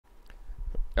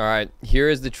All right, here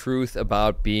is the truth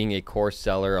about being a course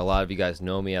seller. A lot of you guys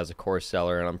know me as a course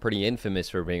seller, and I'm pretty infamous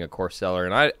for being a course seller.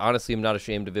 And I honestly am not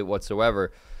ashamed of it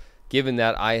whatsoever, given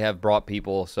that I have brought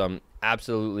people some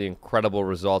absolutely incredible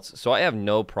results. So I have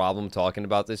no problem talking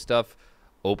about this stuff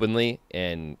openly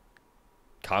and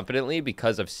confidently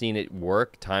because I've seen it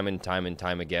work time and time and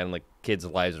time again. Like kids'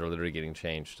 lives are literally getting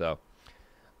changed. So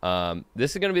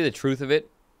this is going to be the truth of it,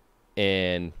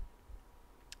 and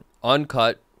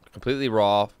uncut, completely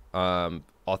raw,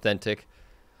 authentic,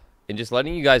 and just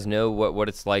letting you guys know what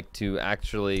it's like to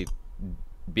actually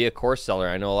be a course seller.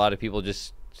 I know a lot of people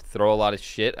just throw a lot of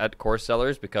shit at course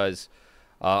sellers because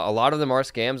a lot of them are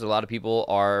scams. A lot of people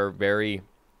are very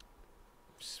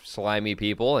slimy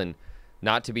people and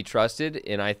not to be trusted.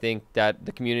 And I think that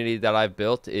the community that I've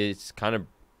built is kind of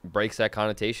breaks that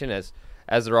connotation as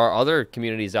there are other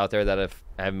communities out there that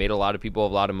have made a lot of people a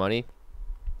lot of money.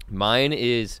 Mine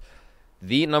is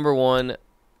the number one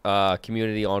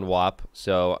community on WAP.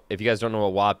 So if you guys don't know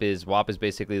what WAP is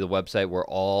basically the website where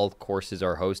all courses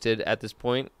are hosted at this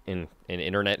point in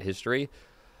internet history.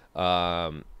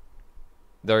 There's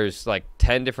like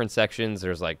 10 different sections.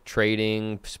 There's like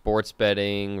trading, sports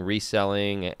betting,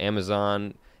 reselling,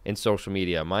 Amazon, and social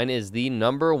media. Mine is the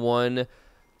number one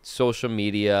social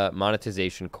media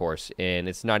monetization course, and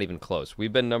it's not even close.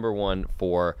 We've been number one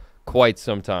for quite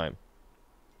some time.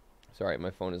 Sorry,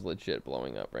 my phone is legit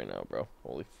blowing up right now, bro.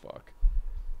 Holy fuck.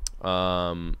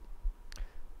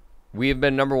 We have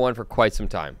been number one for quite some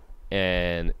time,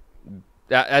 and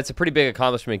that's a pretty big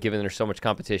accomplishment given there's so much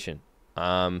competition.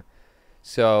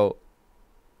 So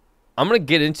I'm gonna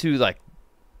get into like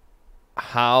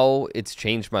how it's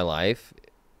changed my life,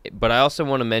 but I also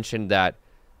want to mention that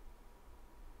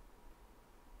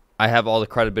I have all the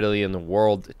credibility in the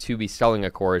world to be selling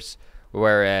a course,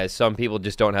 whereas some people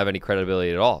just don't have any credibility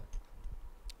at all.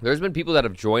 There's been people that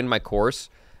have joined my course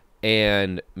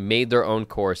and made their own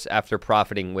course after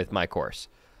profiting with my course,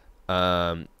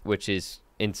 which is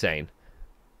insane.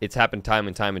 It's happened time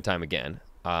and time and time again.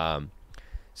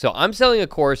 So I'm selling a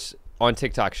course on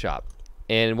TikTok Shop.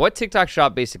 And what TikTok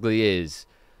Shop basically is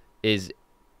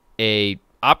a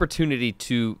opportunity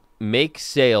to make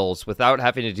sales without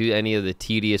having to do any of the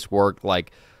tedious work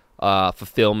like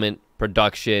fulfillment,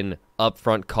 production,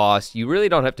 upfront costs. You really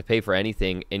don't have to pay for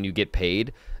anything and you get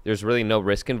paid. There's really no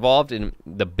risk involved. And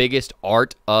the biggest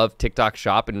art of TikTok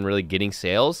Shop and really getting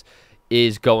sales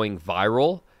is going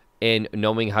viral and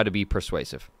knowing how to be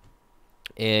persuasive.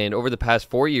 And over the past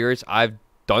 4 years, I've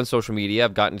done social media.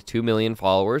 I've gotten to 2 million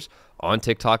followers on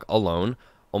TikTok alone,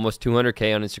 almost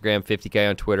 200K on Instagram, 50K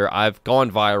on Twitter. I've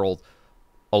gone viral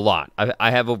a lot.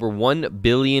 I have over 1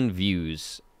 billion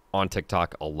views on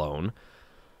TikTok alone.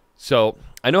 So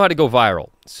I know how to go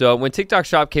viral. So when TikTok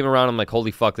Shop came around, I'm like,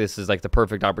 holy fuck, this is like the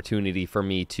perfect opportunity for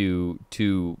me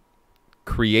to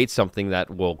create something that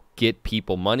will get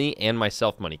people money and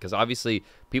myself money. Because obviously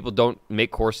people don't make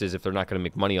courses if they're not going to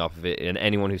make money off of it. And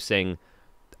anyone who's saying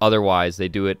otherwise, they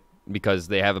do it because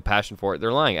they have a passion for it,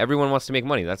 they're lying. Everyone wants to make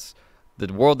money. That's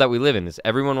the world that we live in, is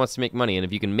everyone wants to make money. And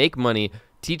if you can make money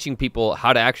teaching people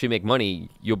how to actually make money,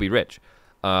 you'll be rich.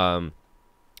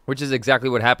 Which is exactly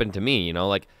what happened to me. You know,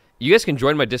 like, you guys can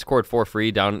join my Discord for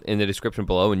free down in the description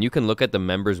below, and you can look at the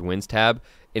members wins tab,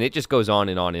 and it just goes on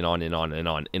and on and on and on and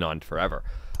on and on forever.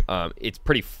 It's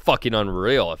pretty fucking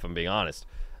unreal, if I'm being honest.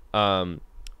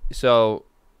 So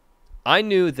I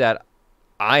knew that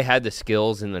I had the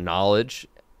skills and the knowledge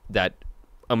that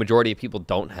a majority of people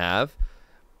don't have.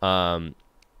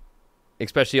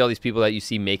 Especially all these people that you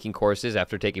see making courses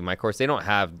after taking my course. They don't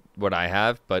have what I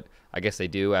have, but I guess they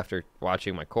do after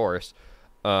watching my course.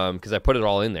 Because I put it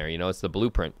all in there, you know, it's the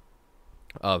blueprint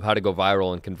of how to go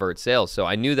viral and convert sales. So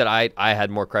I knew that I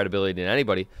had more credibility than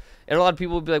anybody. And a lot of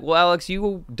people would be like, well, Alex,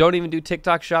 you don't even do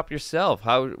TikTok Shop yourself.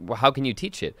 How can you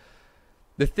teach it?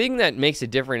 The thing that makes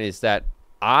it different is that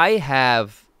I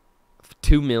have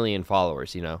 2 million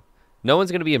followers, you know. No one's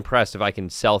going to be impressed if I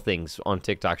can sell things on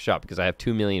TikTok Shop because I have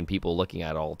 2 million people looking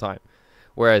at it all the time.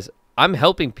 Whereas I'm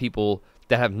helping people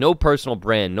that have no personal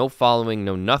brand, no following,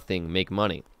 no nothing, make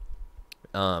money.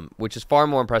 Which is far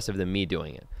more impressive than me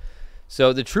doing it.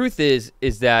 So the truth is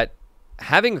that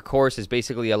having a course has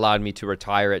basically allowed me to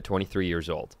retire at 23 years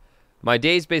old. My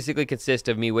days basically consist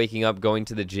of me waking up, going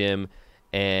to the gym,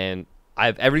 and I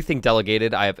have everything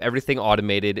delegated. I have everything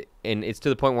automated, and it's to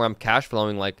the point where I'm cash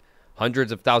flowing like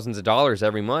hundreds of thousands of dollars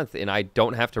every month, and I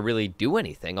don't have to really do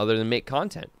anything other than make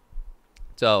content.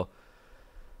 So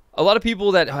a lot of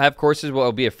people that have courses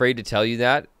will be afraid to tell you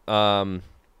that. Well,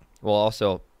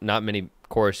 also, not many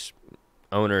course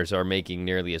owners are making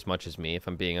nearly as much as me, if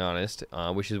I'm being honest,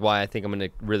 which is why I think I'm in a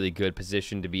really good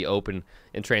position to be open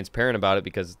and transparent about it,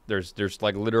 because there's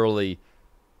like literally,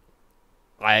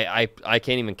 I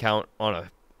can't even count on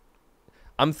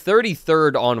I'm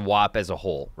 33rd on WAP as a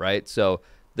whole, right? So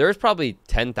there's probably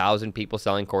 10,000 people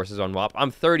selling courses on WAP.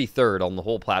 I'm 33rd on the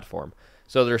whole platform.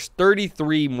 So there's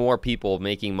 33 more people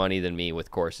making money than me with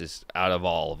courses out of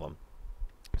all of them.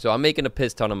 So I'm making a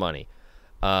piss ton of money.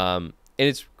 And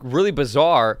it's really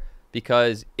bizarre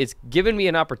because it's given me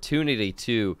an opportunity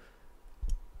to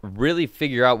really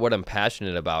figure out what I'm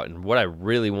passionate about and what I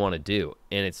really want to do.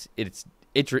 And it's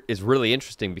really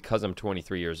interesting because I'm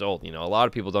 23 years old. You know, a lot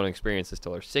of people don't experience this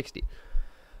till they're 60.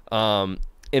 And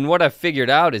what I've figured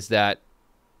out is that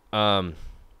I'm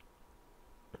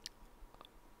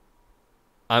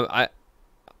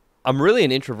really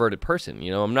an introverted person.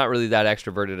 You know, I'm not really that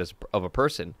extroverted of a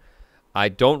person.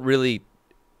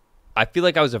 I feel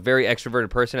like I was a very extroverted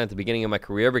person at the beginning of my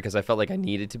career because I felt like I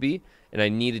needed to be, and I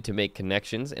needed to make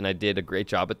connections, and I did a great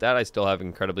job at that. I still have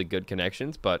incredibly good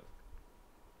connections, but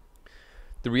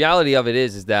the reality of it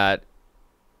is that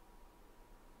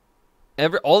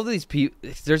all of these people,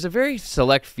 there's a very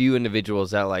select few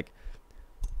individuals that, like,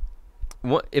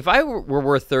 if I were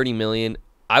worth 30 million,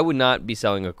 I would not be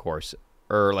selling a course,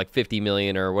 or like 50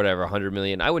 million or whatever, 100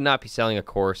 million. I would not be selling a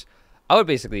course. I would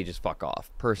basically just fuck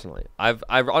off, personally. I've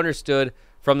understood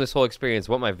from this whole experience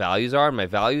what my values are. My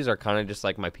values are kind of just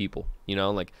like my people, you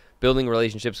know, like building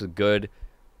relationships with good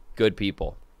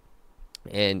people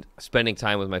and spending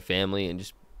time with my family and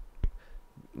just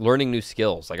learning new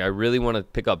skills. Like, I really want to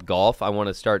pick up golf. I want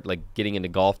to start like getting into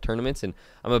golf tournaments, and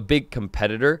I'm a big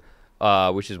competitor,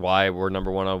 which is why we're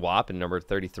number 1 on WAP and number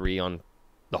 33 on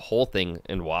the whole thing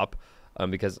in WAP,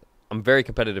 because I'm a very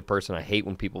competitive person. I hate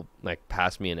when people like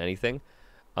pass me in anything.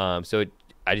 I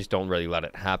just don't really let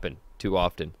it happen too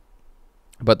often.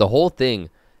 But the whole thing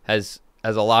has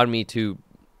allowed me to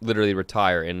literally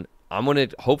retire, and I'm going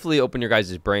to hopefully open your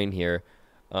guys' brain here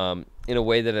in a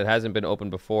way that it hasn't been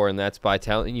opened before, and that's by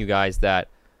telling you guys that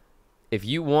if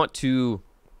you want to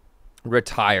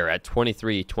retire at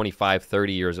 23, 25,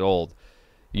 30 years old,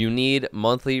 you need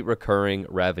monthly recurring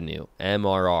revenue,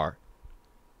 MRR.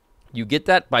 You get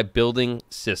that by building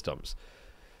systems.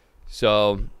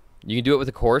 So you can do it with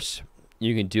a course.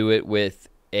 You can do it with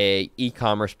a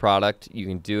e-commerce product. You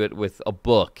can do it with a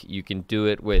book. You can do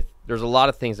it with, there's a lot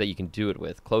of things that you can do it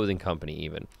with. Clothing company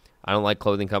even. I don't like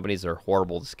clothing companies. They're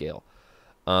horrible to scale.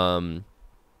 You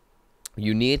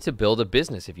need to build a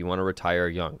business if you want to retire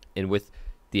young. And with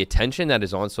the attention that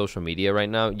is on social media right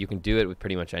now, you can do it with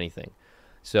pretty much anything.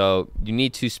 So you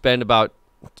need to spend about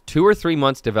 2 or 3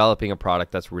 months developing a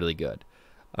product that's really good.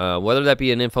 Whether that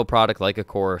be an info product like a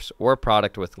course, or a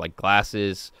product with like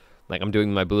glasses, like I'm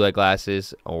doing my blue light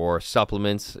glasses, or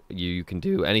supplements, you can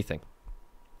do anything.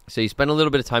 So you spend a little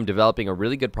bit of time developing a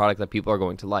really good product that people are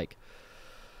going to like.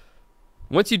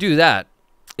 Once you do that,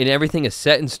 and everything is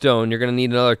set in stone, you're going to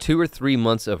need another 2 or 3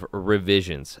 months of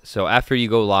revisions. So after you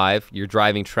go live, you're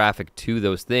driving traffic to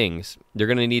those things. You're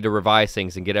going to need to revise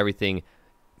things and get everything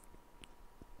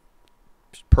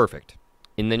perfect.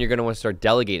 And then you're going to want to start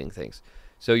delegating things.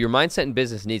 So your mindset in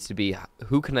business needs to be,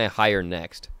 who can I hire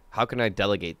next? How can I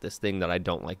delegate this thing that I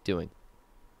don't like doing?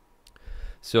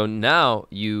 So now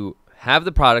you have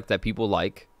the product that people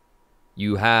like.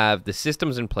 You have the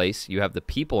systems in place. You have the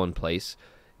people in place.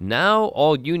 Now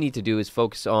all you need to do is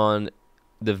focus on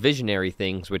the visionary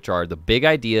things, which are the big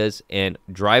ideas and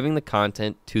driving the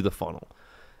content to the funnel.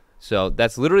 So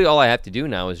that's literally all I have to do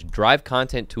now is drive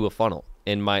content to a funnel.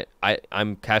 And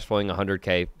I'm cash flowing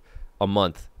 100K a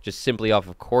month just simply off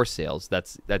of course sales.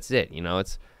 That's it. You know,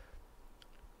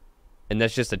 and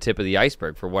that's just the tip of the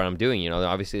iceberg for what I'm doing. You know,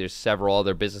 obviously there's several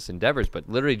other business endeavors, but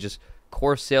literally just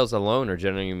course sales alone are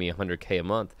generating me 100K a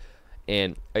month.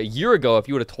 And a year ago, if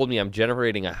you would have told me I'm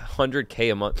generating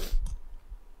 100K a month,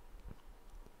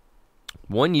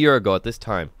 1 year ago at this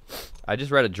time, I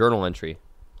just read a journal entry.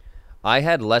 I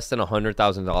had less than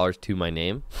 $100,000 to my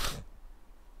name,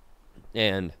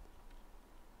 and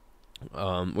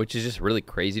which is just really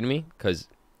crazy to me because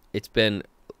it's been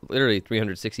literally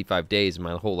 365 days.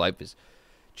 My whole life has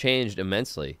changed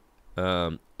immensely,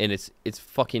 and it's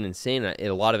fucking insane.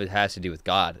 A lot of it has to do with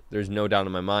God. There's no doubt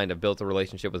in my mind. I've built a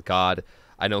relationship with God.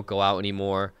 I don't go out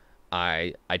anymore.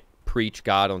 I preach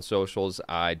God on socials.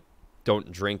 I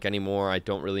don't drink anymore. I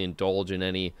don't really indulge in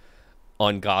any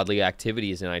ungodly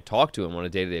activities, and I talk to him on a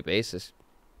day-to-day basis.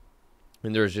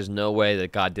 And there's just no way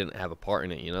that God didn't have a part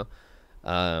in it, you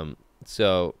know?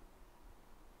 So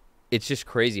it's just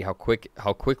crazy how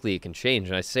quickly it can change.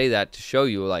 And I say that to show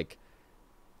you, like,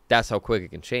 that's how quick it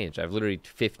can change. I've literally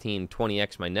 15,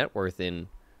 20x my net worth in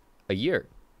a year.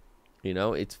 You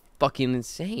know, it's fucking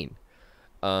insane.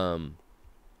 And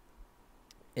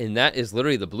that is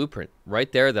literally the blueprint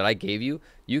right there that I gave you.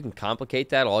 You can complicate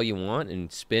that all you want and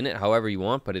spin it however you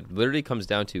want, but it literally comes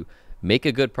down to make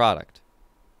a good product,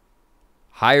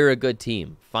 hire a good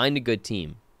team, find a good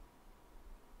team,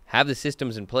 have the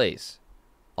systems in place,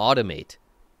 automate,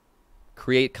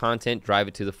 create content, drive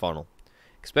it to the funnel.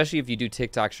 Especially if you do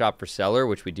TikTok Shop for Seller,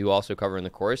 which we do also cover in the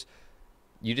course,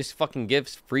 you just fucking give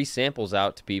free samples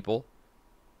out to people,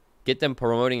 get them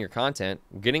promoting your content,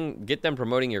 get them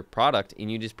promoting your product,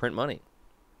 and you just print money.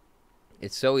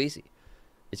 It's so easy.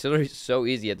 It's literally so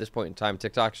easy at this point in time.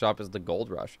 TikTok Shop is the gold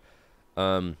rush.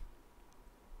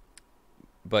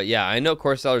 But yeah, I know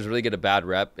course sellers really get a bad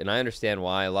rep, and I understand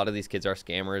why. A lot of these kids are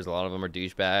scammers. A lot of them are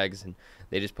douchebags, and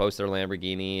they just post their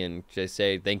Lamborghini and just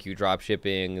say, thank you, drop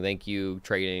shipping, thank you,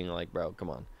 trading. Like, bro, come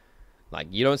on. Like,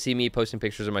 you don't see me posting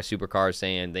pictures of my supercars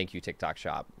saying, thank you, TikTok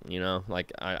Shop. You know,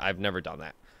 like, I've never done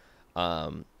that.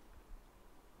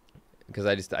 Because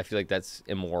I feel like that's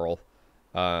immoral.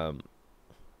 But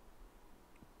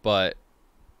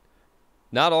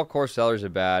not all course sellers are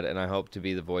bad, and I hope to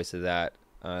be the voice of that.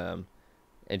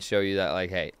 And show you that, like,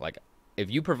 hey, like, if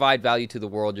you provide value to the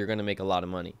world, you're going to make a lot of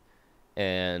money.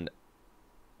 And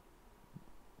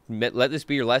let this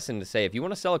be your lesson to say, if you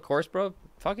want to sell a course, bro,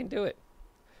 fucking do it.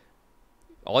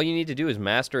 All you need to do is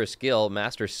master a skill,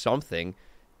 master something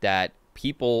that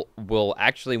people will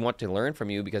actually want to learn from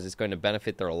you because it's going to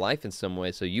benefit their life in some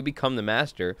way. So you become the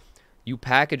master. You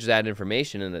package that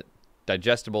information in a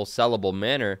digestible, sellable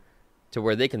manner to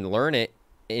where they can learn it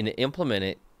and implement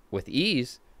it with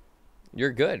ease.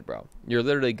 You're good, bro. You're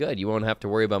literally good. You won't have to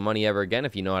worry about money ever again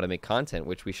if you know how to make content,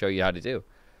 which we show you how to do.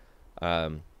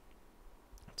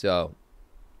 So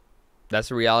that's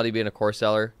the reality of being a course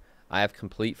seller. I have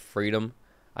complete freedom.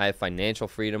 I have financial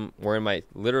freedom. We're in my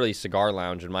literally cigar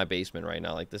lounge in my basement right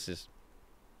now. Like, this is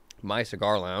my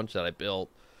cigar lounge that I built,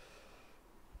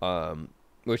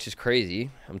 which is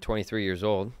crazy. I'm 23 years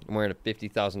old. I'm wearing a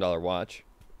 $50,000 watch,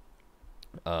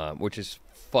 which is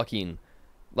fucking,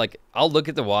 like, I'll look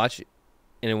at the watch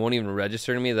and it won't even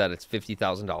register to me that it's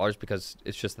 $50,000 because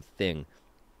it's just a thing.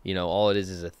 You know, all it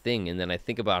is a thing. And then I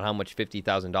think about how much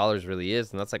 $50,000 really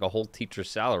is, and that's like a whole teacher's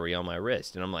salary on my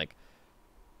wrist. And I'm like,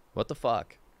 what the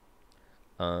fuck?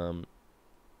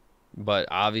 But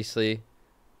obviously,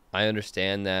 I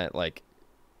understand that, like,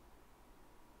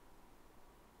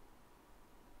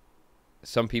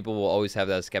 some people will always have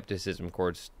that skepticism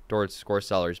towards course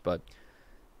sellers, but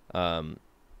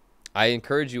I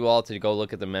encourage you all to go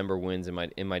look at the member wins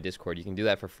in my Discord. You can do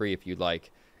that for free if you'd like,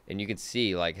 and you can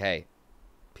see, like, hey,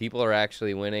 people are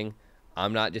actually winning.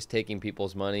 I'm not just taking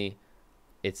people's money.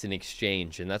 It's an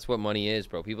exchange, and that's what money is,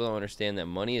 bro. People don't understand that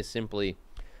money is simply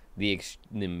the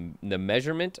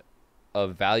measurement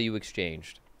of value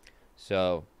exchanged.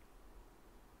 So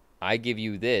I give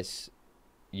you this,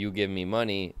 you give me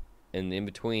money, and in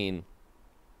between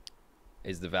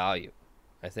is the value.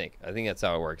 I think that's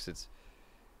how it works. It's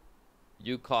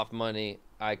you cough money,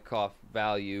 I cough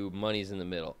value, money's in the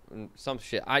middle. Some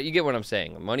shit. You get what I'm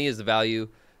saying. Money is the value,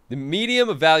 the medium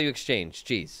of value exchange.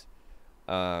 Jeez.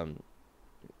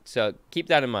 So keep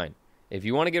that in mind. If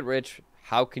you want to get rich,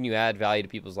 how can you add value to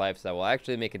people's lives that will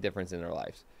actually make a difference in their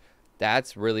lives?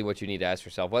 That's really what you need to ask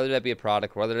yourself. Whether that be a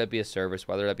product, whether that be a service,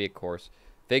 whether that be a course,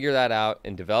 figure that out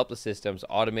and develop the systems,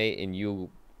 automate, and you'll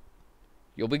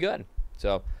be good.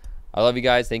 So I love you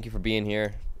guys. Thank you for being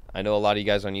here. I know a lot of you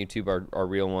guys on YouTube are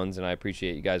real ones, and I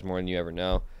appreciate you guys more than you ever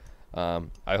know.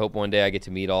 I hope one day I get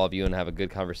to meet all of you and have a good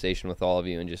conversation with all of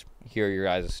you and just hear your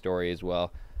guys' story as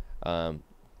well.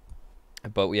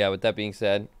 But yeah, with that being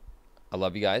said, I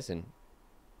love you guys and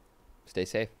stay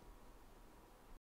safe.